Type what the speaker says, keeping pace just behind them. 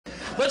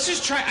Let's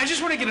just try. I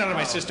just want to get out of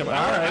my system. All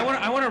right.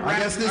 I want to rap. I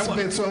guess this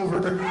bit's over. I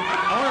want to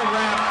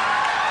rap.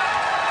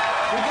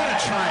 We're gonna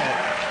try it.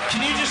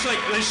 Can you just like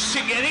let's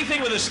sing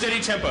anything with a steady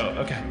tempo?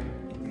 Okay.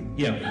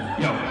 Yo, yo, yo,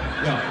 yo,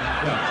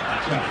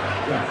 yo,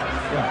 yo, yo,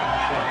 yo,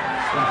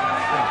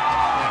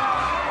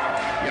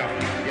 yo, yo,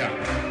 yo,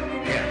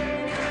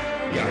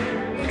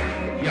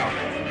 yo, yo, yo,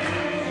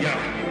 yo,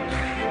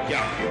 yo,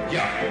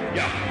 yo,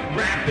 yo.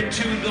 Rapping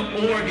to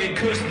the organ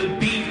 'cause the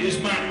beat is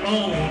my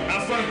own.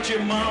 I fucked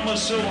your mama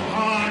so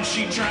hard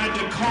she tried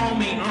to call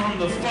me on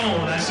the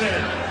phone. I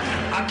said,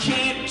 I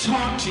can't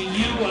talk to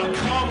you, I'm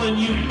calling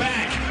you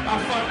back. I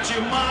fucked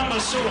your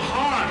mama so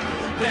hard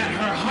that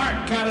her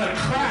heart got a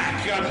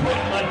crack. I put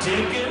my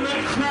dick in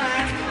the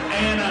crack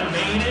and I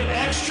made it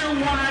extra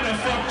wide. I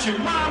fucked your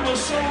mama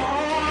so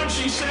hard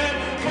she said,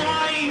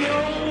 my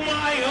oh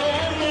my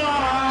oh my.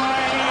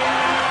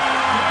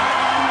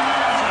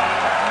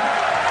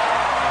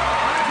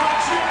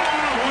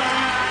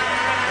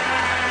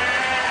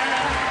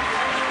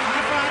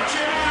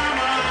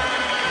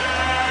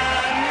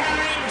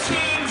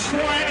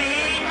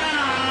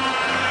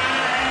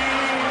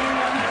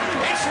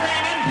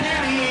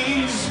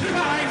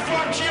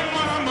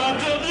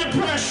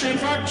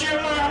 Fucked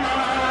your mama.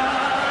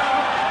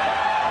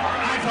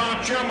 I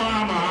fucked your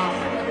mama.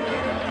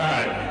 All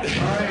right. I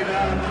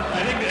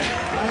think that.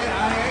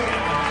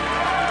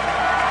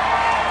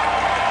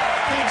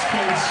 Thanks,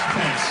 kids.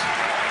 Thanks.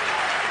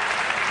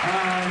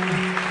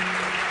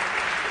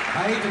 I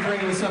hate to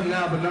bring this up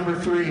now, but number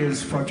 3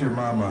 is fuck your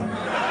mama.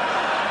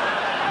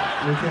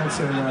 We can't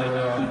say that at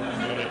all.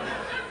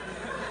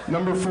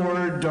 Number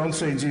 4, don't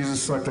say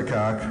Jesus sucked a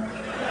cock.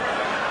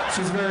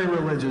 She's very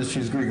religious.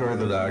 She's Greek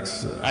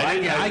Orthodox.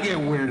 I get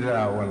weirded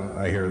out when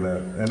I hear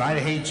that, and I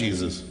hate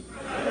Jesus.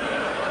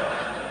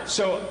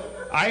 So,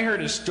 I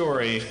heard a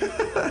story.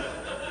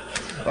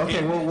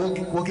 Okay, well,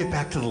 we'll get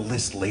back to the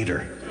list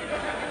later.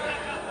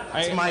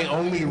 It's my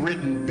only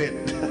written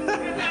bit.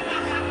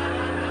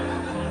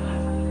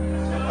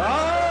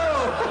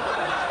 Oh!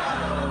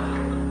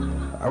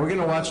 Are we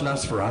gonna watch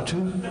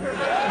Nosferatu?